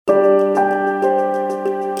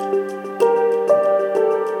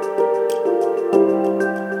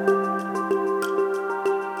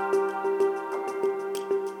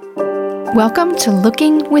Welcome to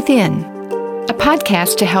Looking Within, a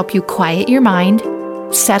podcast to help you quiet your mind,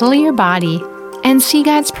 settle your body, and see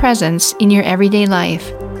God's presence in your everyday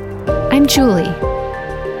life. I'm Julie.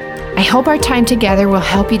 I hope our time together will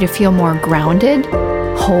help you to feel more grounded,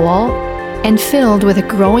 whole, and filled with a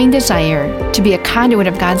growing desire to be a conduit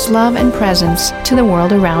of God's love and presence to the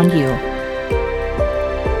world around you.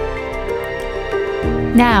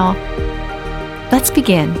 Now, let's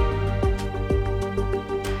begin.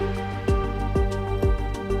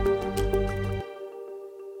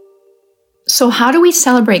 So how do we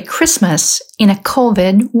celebrate Christmas in a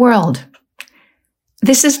COVID world?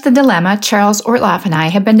 This is the dilemma Charles Ortloff and I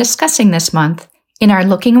have been discussing this month in our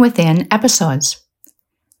Looking Within episodes.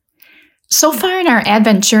 So far in our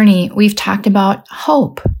Advent journey, we've talked about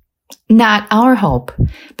hope. Not our hope,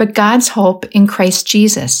 but God's hope in Christ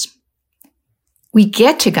Jesus. We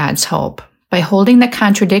get to God's hope by holding the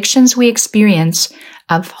contradictions we experience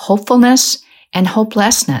of hopefulness and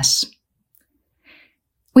hopelessness.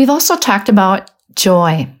 We've also talked about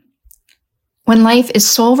joy. When life is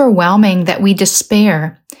so overwhelming that we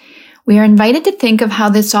despair, we are invited to think of how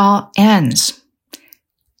this all ends.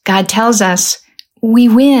 God tells us, we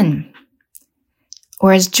win.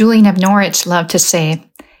 Or as Julian of Norwich loved to say,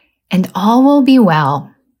 and all will be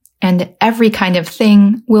well, and every kind of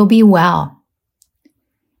thing will be well.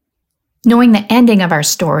 Knowing the ending of our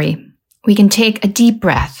story, we can take a deep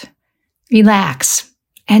breath, relax,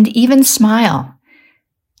 and even smile,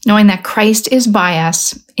 knowing that Christ is by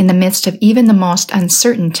us in the midst of even the most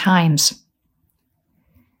uncertain times.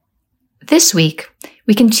 This week,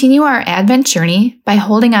 we continue our Advent journey by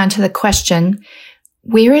holding on to the question,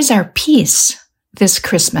 where is our peace this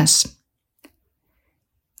Christmas?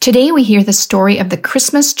 Today we hear the story of the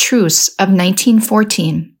Christmas truce of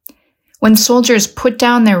 1914, when soldiers put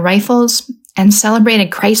down their rifles and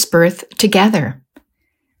celebrated Christ's birth together.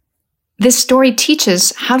 This story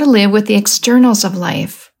teaches how to live with the externals of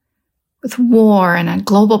life, with war and a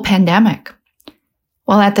global pandemic,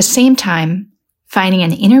 while at the same time finding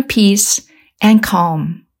an inner peace and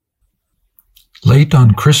calm. Late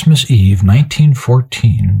on Christmas Eve,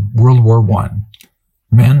 1914, World War I,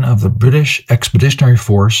 men of the British Expeditionary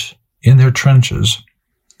Force in their trenches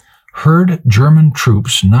heard German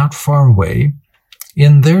troops not far away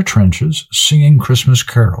in their trenches singing Christmas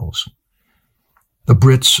carols. The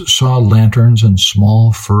Brits saw lanterns and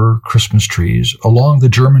small fir Christmas trees along the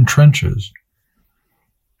German trenches.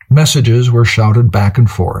 Messages were shouted back and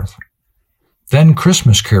forth. Then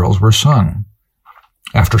Christmas carols were sung.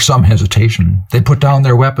 After some hesitation, they put down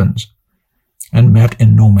their weapons and met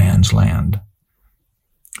in no man's land.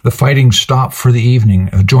 The fighting stopped for the evening.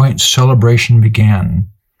 A joint celebration began.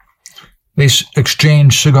 They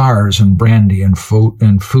exchanged cigars and brandy and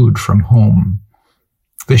food from home.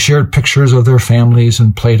 They shared pictures of their families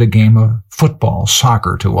and played a game of football,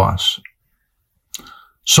 soccer to us.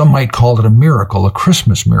 Some might call it a miracle, a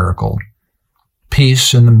Christmas miracle.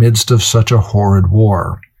 Peace in the midst of such a horrid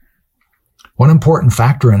war. One important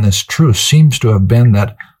factor in this truce seems to have been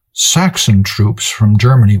that Saxon troops from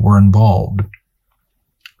Germany were involved.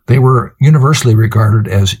 They were universally regarded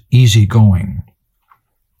as easygoing.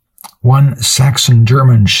 One Saxon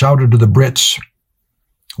German shouted to the Brits,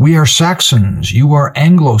 "We are Saxons, you are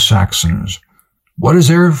Anglo-Saxons. What is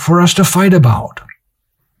there for us to fight about?"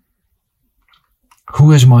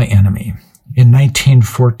 Who is my enemy? In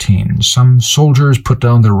 1914, some soldiers put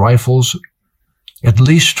down their rifles, at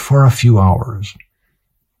least for a few hours.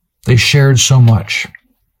 They shared so much.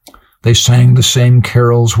 They sang the same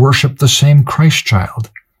carols, worshiped the same Christ child.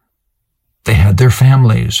 They had their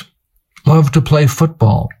families, loved to play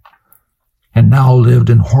football, and now lived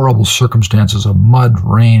in horrible circumstances of mud,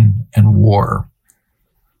 rain, and war.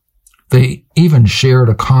 They even shared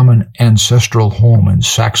a common ancestral home in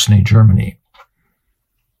Saxony, Germany.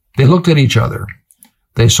 They looked at each other.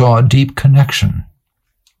 They saw a deep connection.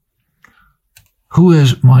 Who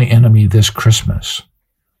is my enemy this Christmas?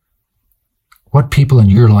 What people in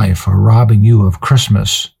your life are robbing you of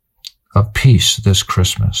Christmas, of peace this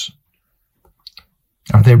Christmas?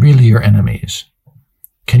 Are they really your enemies?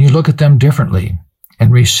 Can you look at them differently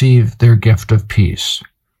and receive their gift of peace?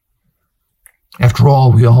 After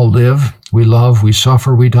all, we all live, we love, we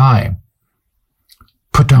suffer, we die.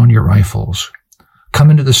 Put down your rifles. Come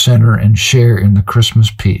into the center and share in the Christmas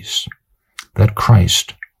peace that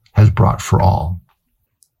Christ has brought for all.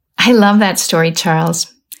 I love that story,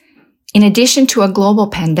 Charles. In addition to a global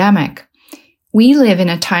pandemic, we live in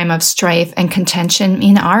a time of strife and contention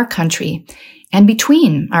in our country and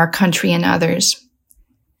between our country and others.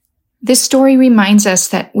 This story reminds us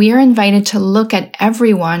that we are invited to look at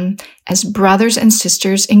everyone as brothers and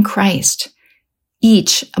sisters in Christ,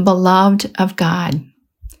 each a beloved of God.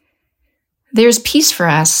 There's peace for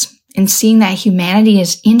us in seeing that humanity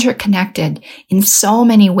is interconnected in so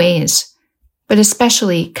many ways, but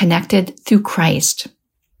especially connected through Christ.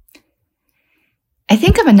 I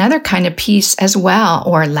think of another kind of peace as well,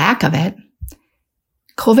 or lack of it.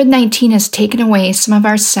 COVID-19 has taken away some of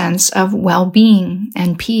our sense of well-being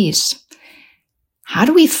and peace. How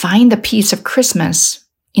do we find the peace of Christmas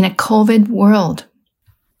in a COVID world?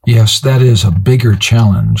 Yes, that is a bigger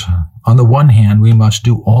challenge. On the one hand, we must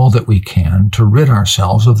do all that we can to rid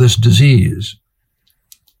ourselves of this disease.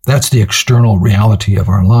 That's the external reality of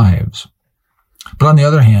our lives. But on the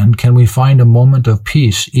other hand, can we find a moment of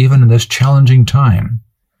peace even in this challenging time?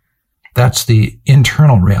 That's the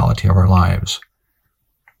internal reality of our lives.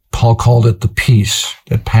 Paul called it the peace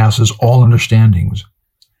that passes all understandings.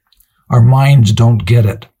 Our minds don't get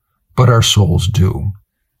it, but our souls do.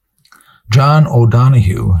 John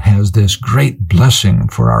O'Donohue has this great blessing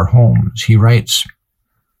for our homes. He writes,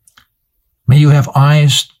 "May you have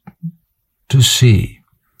eyes to see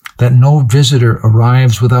that no visitor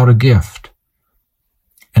arrives without a gift,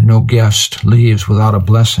 and no guest leaves without a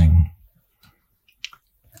blessing."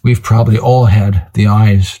 We've probably all had the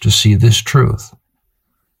eyes to see this truth.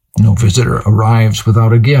 No visitor arrives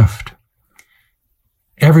without a gift.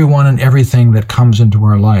 Everyone and everything that comes into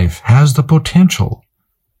our life has the potential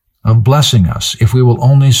of blessing us if we will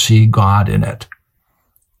only see God in it.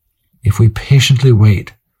 If we patiently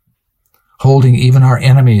wait, holding even our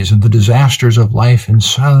enemies and the disasters of life in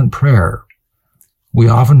silent prayer, we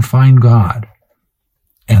often find God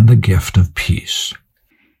and the gift of peace.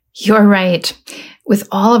 You're right. With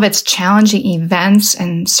all of its challenging events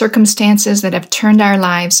and circumstances that have turned our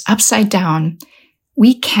lives upside down,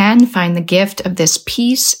 we can find the gift of this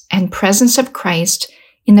peace and presence of Christ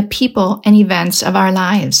in the people and events of our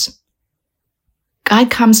lives.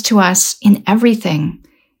 God comes to us in everything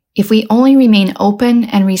if we only remain open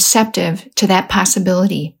and receptive to that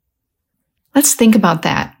possibility. Let's think about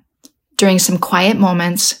that during some quiet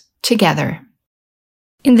moments together.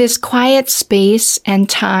 In this quiet space and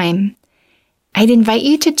time, I'd invite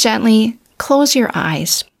you to gently close your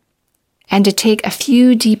eyes and to take a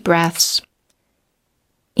few deep breaths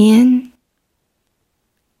in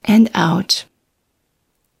and out,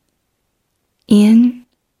 in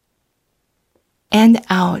and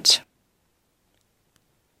out.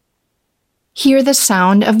 Hear the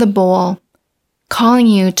sound of the bowl calling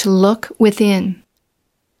you to look within.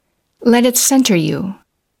 Let it center you.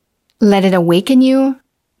 Let it awaken you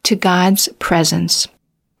to God's presence.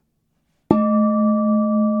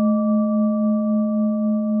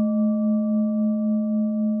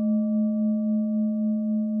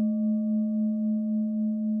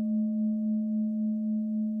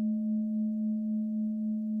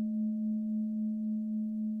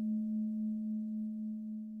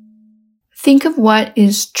 Think of what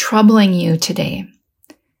is troubling you today.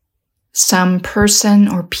 Some person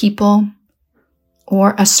or people,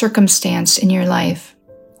 or a circumstance in your life.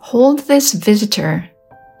 Hold this visitor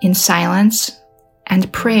in silence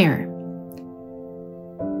and prayer.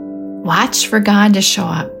 Watch for God to show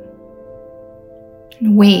up.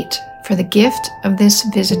 And wait for the gift of this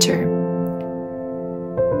visitor.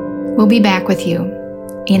 We'll be back with you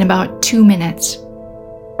in about 2 minutes.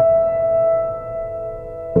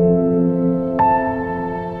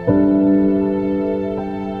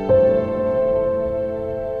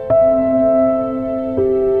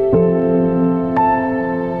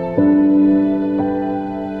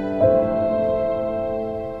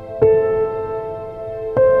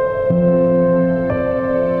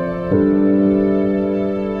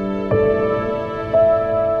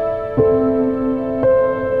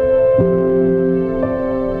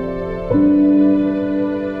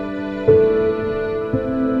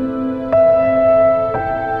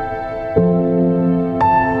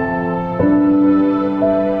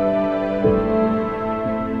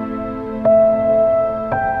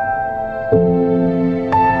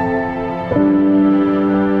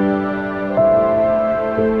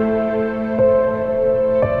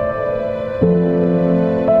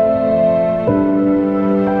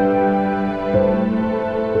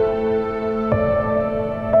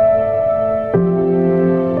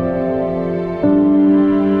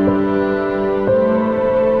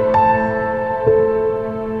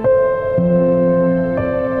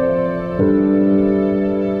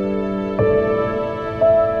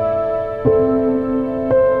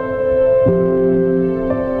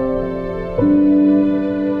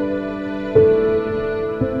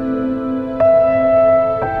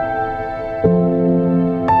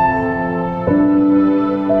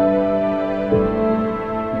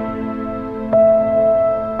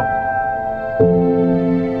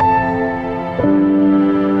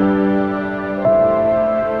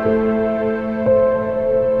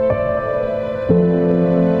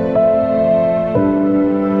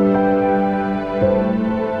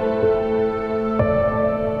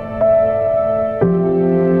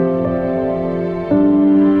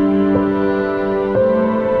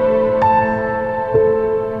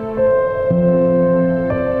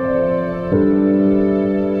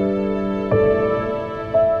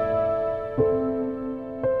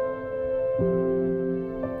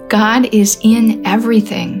 is in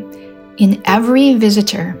everything, in every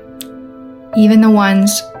visitor, even the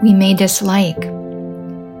ones we may dislike.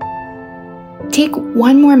 Take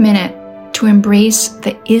one more minute to embrace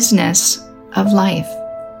the isness of life.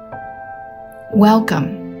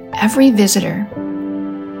 Welcome every visitor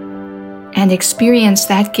and experience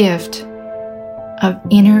that gift of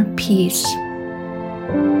inner peace.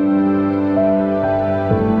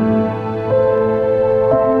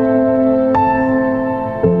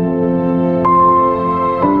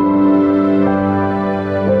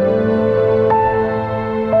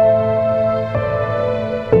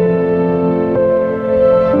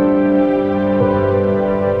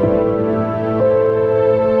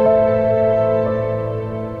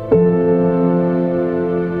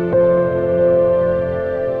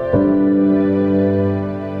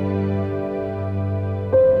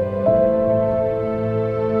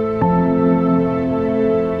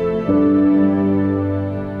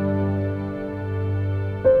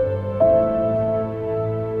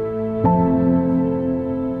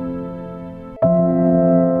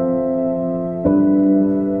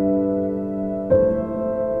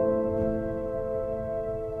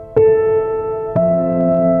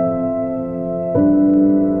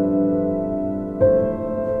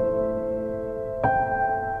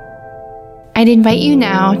 I'd invite you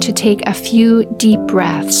now to take a few deep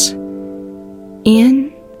breaths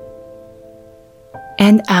in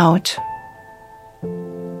and out.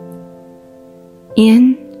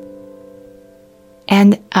 In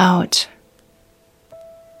and out.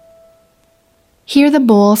 Hear the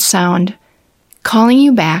bowl sound calling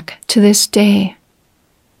you back to this day.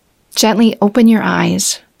 Gently open your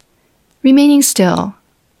eyes, remaining still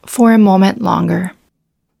for a moment longer.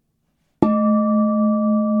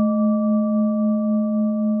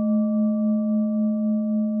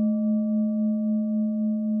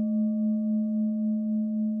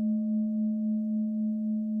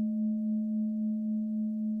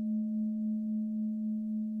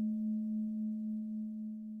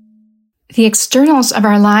 The externals of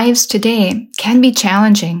our lives today can be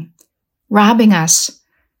challenging, robbing us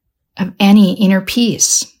of any inner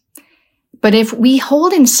peace. But if we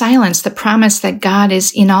hold in silence the promise that God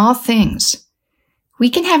is in all things, we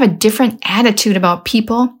can have a different attitude about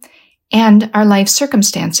people and our life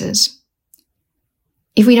circumstances.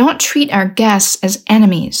 If we don't treat our guests as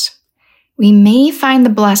enemies, we may find the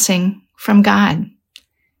blessing from God.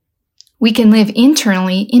 We can live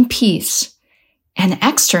internally in peace and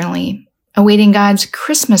externally awaiting God's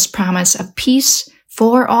Christmas promise of peace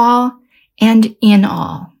for all and in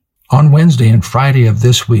all. On Wednesday and Friday of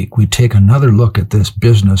this week, we take another look at this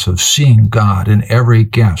business of seeing God in every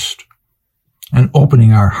guest and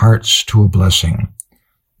opening our hearts to a blessing.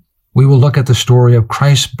 We will look at the story of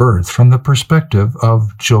Christ's birth from the perspective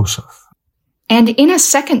of Joseph. And in a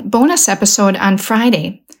second bonus episode on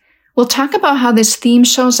Friday, we'll talk about how this theme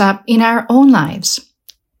shows up in our own lives.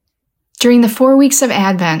 During the 4 weeks of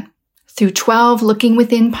Advent, through 12 Looking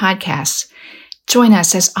Within podcasts, join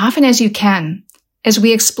us as often as you can as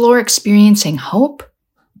we explore experiencing hope,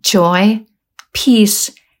 joy,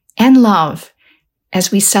 peace, and love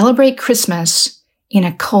as we celebrate Christmas in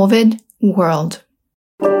a COVID world.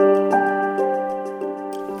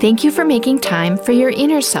 Thank you for making time for your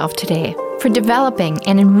inner self today, for developing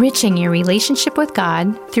and enriching your relationship with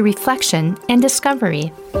God through reflection and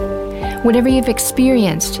discovery. Whatever you've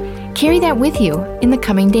experienced, carry that with you in the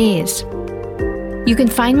coming days. You can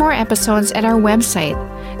find more episodes at our website,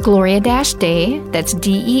 Gloria-Dei, that's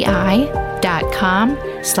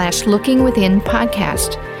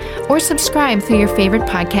DEI.com/lookingwithinpodcast, or subscribe through your favorite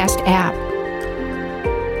podcast app.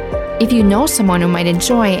 If you know someone who might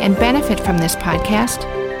enjoy and benefit from this podcast,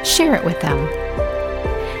 share it with them.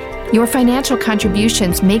 Your financial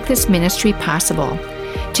contributions make this ministry possible.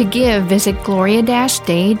 To give, visit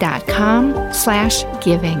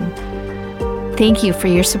Gloria-Dei.com/giving. Thank you for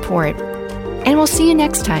your support, and we'll see you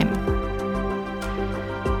next time.